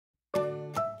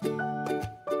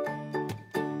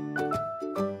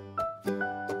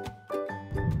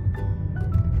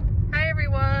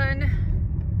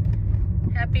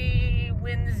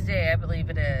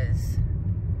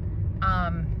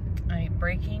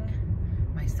breaking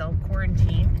my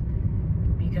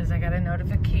self-quarantine because I got a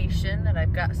notification that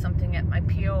I've got something at my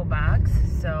P.O. box.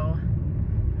 So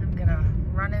I'm gonna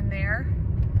run in there,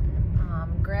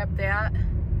 grab that,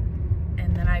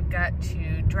 and then I've got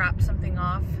to drop something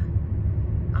off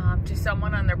to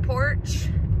someone on their porch,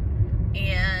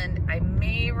 and I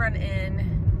may run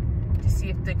in to see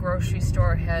if the grocery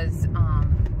store has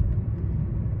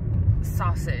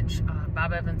sausage,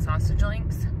 Bob Evans sausage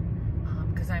links,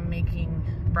 because I'm making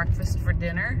breakfast for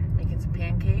dinner, making some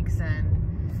pancakes.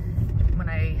 And when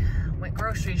I went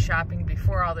grocery shopping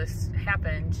before all this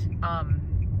happened,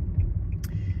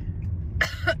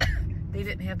 they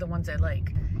didn't have the ones I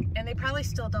like, and they probably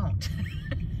still don't.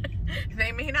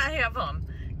 They may not have them.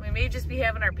 We may just be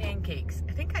having our pancakes.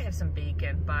 I think I have some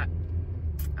bacon, but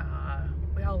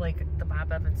we all like the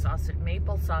Bob Evans sausage,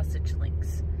 maple sausage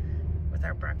links with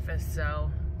our breakfast. So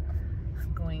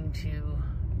I'm going to,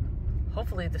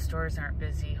 hopefully the stores aren't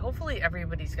busy. Hopefully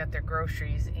everybody's got their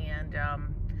groceries, and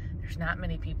there's not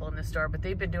many people in the store, but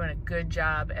they've been doing a good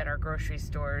job at our grocery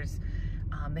stores.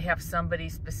 They have somebody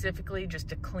specifically just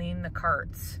to clean the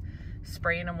carts,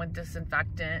 spraying them with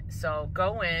disinfectant. So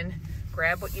go in,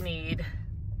 grab what you need,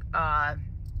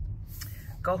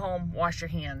 go home, wash your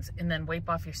hands, and then wipe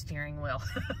off your steering wheel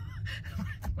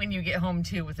when you get home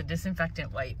too, with a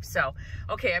disinfectant wipe. So,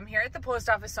 okay, I'm here at the post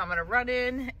office, so I'm gonna run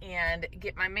in and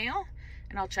get my mail,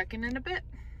 and I'll check in a bit.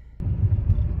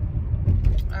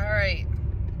 All right,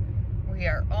 we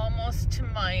are almost to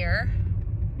Meijer.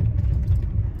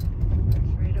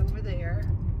 Right over there.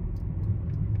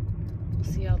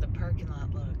 We'll see how the parking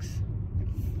lot looks.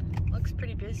 Looks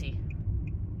pretty busy.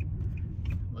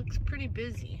 Looks pretty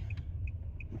busy.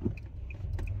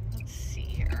 Let's see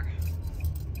here.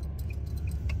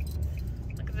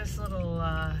 Look at this little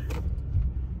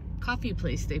coffee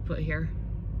place they put here.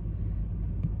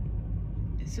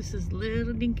 It's just this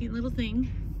little dinky little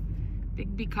thing.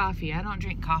 Big B coffee. I don't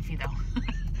drink coffee though.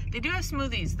 They do have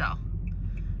smoothies though.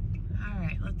 All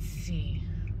right, let's see.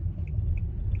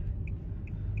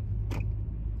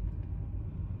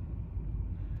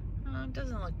 It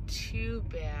doesn't look too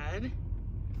bad.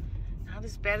 Not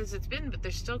as bad as it's been, but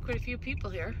there's still quite a few people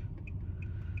here.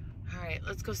 All right,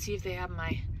 let's go see if they have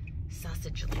my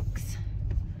sausage links.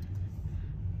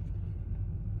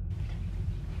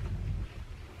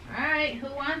 All right,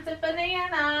 who wants a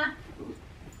banana?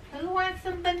 Who wants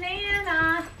some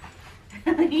banana?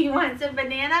 You want some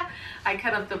banana? I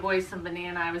cut up the boys some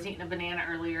banana. I was eating a banana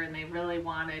earlier and they really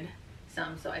wanted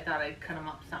some, so I thought I'd cut them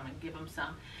up some and give them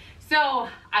some. So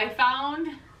I found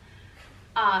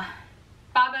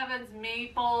Bob Evans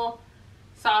maple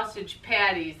sausage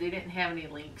patties. They didn't have any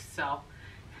links, so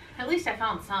at least I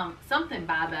found something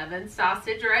Bob Evans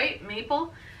sausage, right?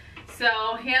 Maple.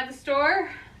 So yeah, the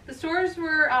stores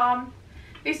were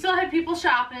they still had people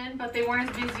shopping, but they weren't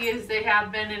as busy as they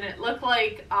have been, and it looked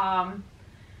like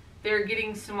they're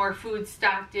getting some more food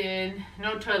stocked in.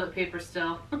 No toilet paper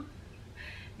still.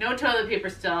 No toilet paper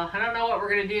still. I don't know what we're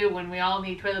gonna do when we all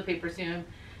need toilet paper soon,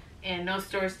 and no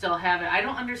stores still have it. I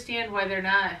don't understand why they're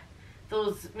not,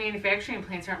 those manufacturing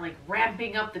plants aren't like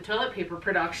ramping up the toilet paper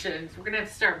production. So we're gonna have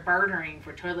to start bartering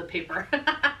for toilet paper.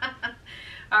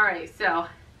 All right, so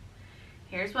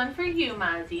here's one for you,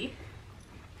 Mozzie.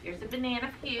 Here's a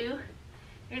banana for you.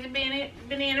 Here's a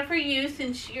banana for you,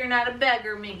 since you're not a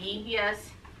beggar, Miggy.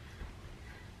 Yes.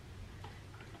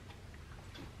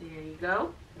 There you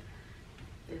go.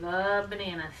 They love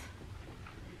bananas.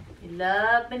 You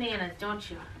love bananas, don't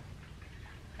you?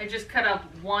 I just cut up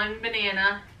one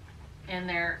banana, and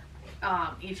they're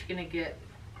each gonna get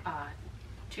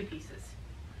 2 pieces.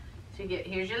 So you get,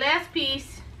 here's your last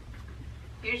piece.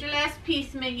 Here's your last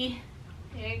piece, Miggy.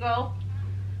 There you go.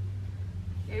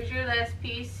 There's your last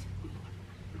piece.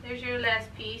 There's your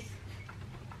last piece.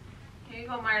 There you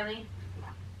go, Marley.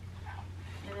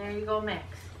 And there you go,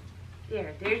 Max.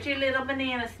 There's your little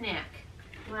banana snack.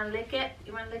 You want to lick it?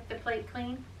 You want to lick the plate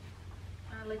clean?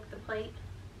 Want to lick the plate?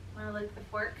 Want to lick the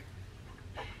fork?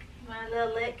 You want a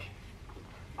little lick?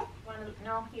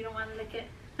 No, you don't want to lick it?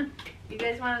 You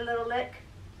guys want a little lick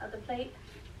of the plate?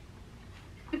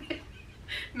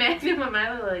 Magnum and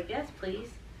Milo are like, yes, please.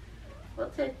 We'll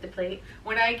take the plate.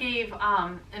 When I gave,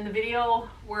 in the video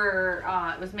where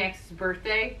it was Max's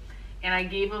birthday, and I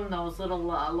gave him those little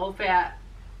low-fat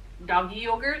doggy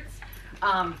yogurts,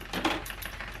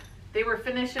 they were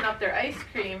finishing up their ice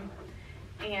cream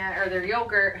or their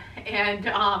yogurt, and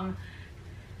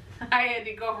I had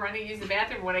to go run and use the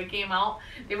bathroom. When I came out,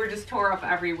 they were just tore up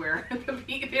everywhere.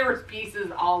 There was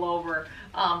pieces all over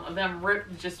of them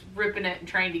just ripping it and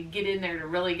trying to get in there to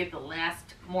really get the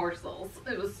last morsels.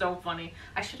 It was so funny.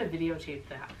 I should have videotaped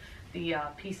that. the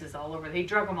pieces all over. They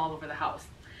drug them all over the house.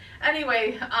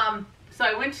 Anyway, so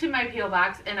I went to my P.O.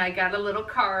 box and I got a little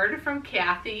card from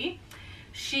Kathy.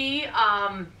 She,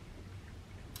 I'm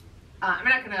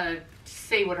not going to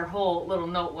say what her whole little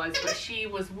note was, but she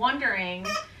was wondering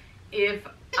if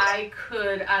I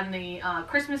could, on the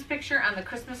Christmas picture, on the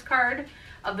Christmas card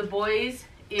of the boys,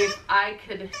 if I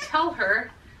could tell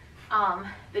her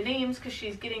the names, because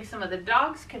she's getting some of the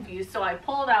dogs confused. So I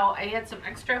pulled out, I had some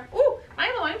extra, ooh,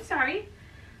 Milo, I'm sorry.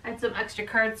 I had some extra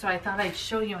cards, so I thought I'd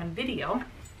show you on video.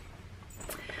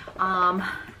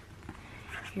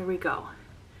 Here we go.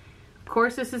 Of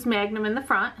course, this is Magnum in the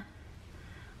front.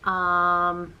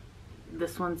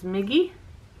 This one's Miggy,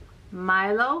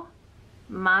 Milo,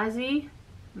 Mozzie,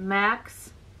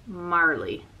 Max,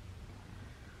 Marley.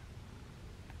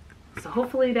 So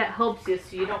hopefully that helps you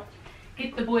so you don't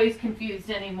get the boys confused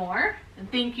anymore.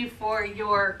 And thank you for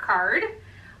your card.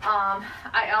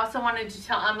 I also wanted to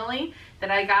tell Emily that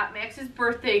I got Max's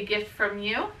birthday gift from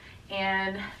you,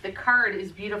 and the card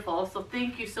is beautiful. So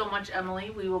thank you so much,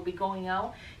 Emily. We will be going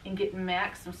out and getting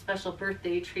Max some special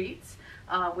birthday treats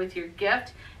with your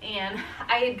gift. And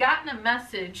I had gotten a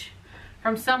message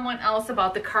from someone else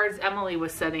about the cards Emily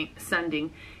was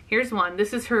sending. Here's one.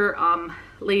 This is her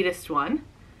latest one.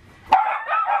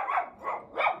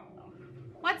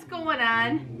 What's going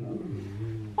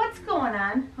on? What's going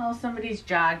on? Oh, somebody's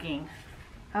jogging.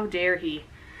 How dare he?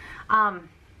 And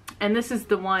this is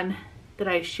the one that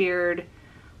I shared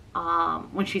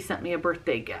when she sent me a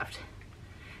birthday gift.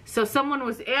 So someone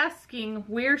was asking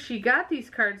where she got these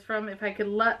cards from, if I could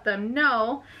let them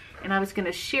know, and I was going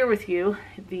to share with you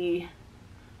the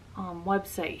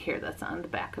website here that's on the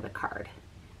back of the card,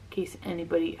 in case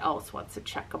anybody else wants to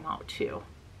check them out too.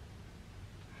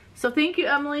 So thank you,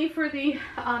 Emily, for the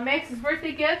Max's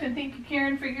birthday gift, and thank you,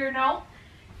 Karen, for your note.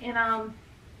 And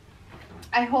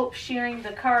I hope sharing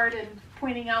the card and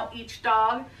pointing out each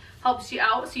dog helps you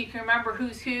out so you can remember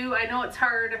who's who. I know it's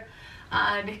hard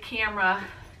on camera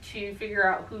to figure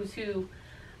out who's who,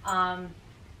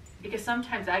 because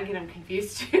sometimes I get them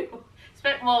confused too.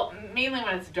 Well, mainly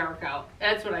when it's dark out.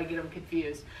 That's when I get them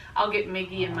confused. I'll get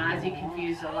Miggy and Mozzie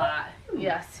confused a lot.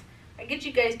 Yes, I get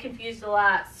you guys confused a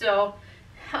lot. So,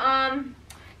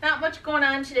 not much going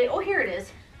on today. Oh, here it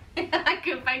is. I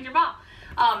couldn't find your ball.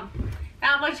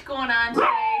 Not much going on today.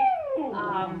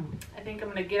 I think I'm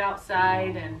going to get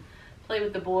outside and play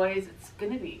with the boys. It's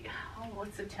going to be, oh,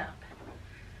 what's the temp?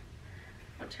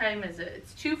 What time is it?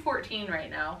 It's 2:14 right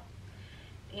now.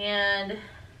 And the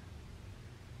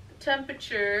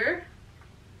temperature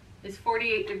is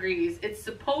 48 degrees. It's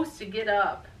supposed to get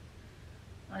up.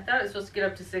 I thought it was supposed to get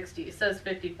up to 60. It says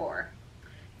 54.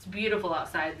 It's beautiful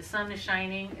outside. The sun is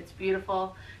shining. It's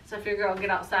beautiful. So I figure I'll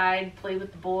get outside, play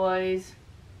with the boys,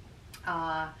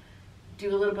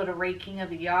 do a little bit of raking of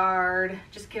the yard,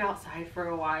 just get outside for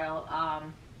a while,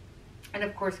 and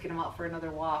of course get them out for another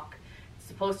walk. It's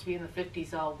supposed to be in the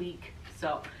 50s all week,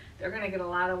 so they're going to get a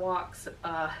lot of walks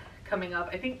coming up.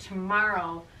 I think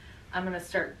tomorrow I'm going to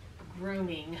start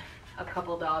grooming a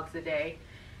couple dogs a day,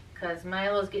 because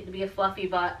Milo's getting to be a fluffy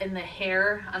butt, and the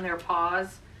hair on their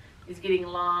paws is getting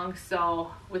long.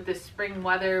 So with the spring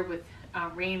weather, with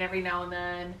rain every now and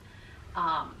then,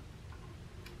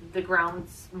 the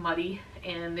ground's muddy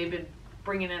and they've been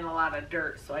bringing in a lot of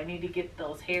dirt, so I need to get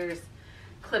those hairs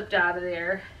clipped out of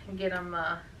there and get them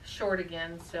short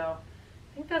again. So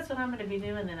I think that's what I'm going to be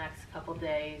doing the next couple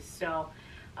days. So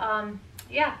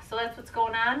yeah, so that's what's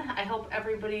going on. I hope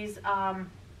everybody's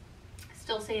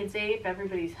still staying safe,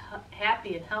 everybody's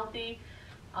happy and healthy,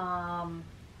 and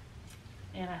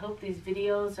I hope these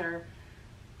videos are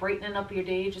brightening up your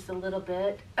day just a little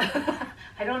bit.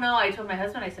 I don't know. I told my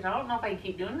husband, I said, I don't know if I can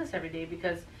keep doing this every day,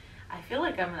 because I feel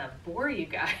like I'm going to bore you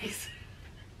guys,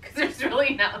 because there's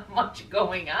really not much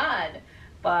going on.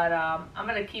 But I'm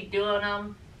going to keep doing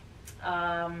them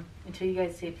until you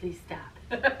guys say, please stop.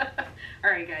 All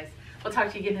right, guys. We'll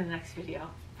talk to you again in the next video.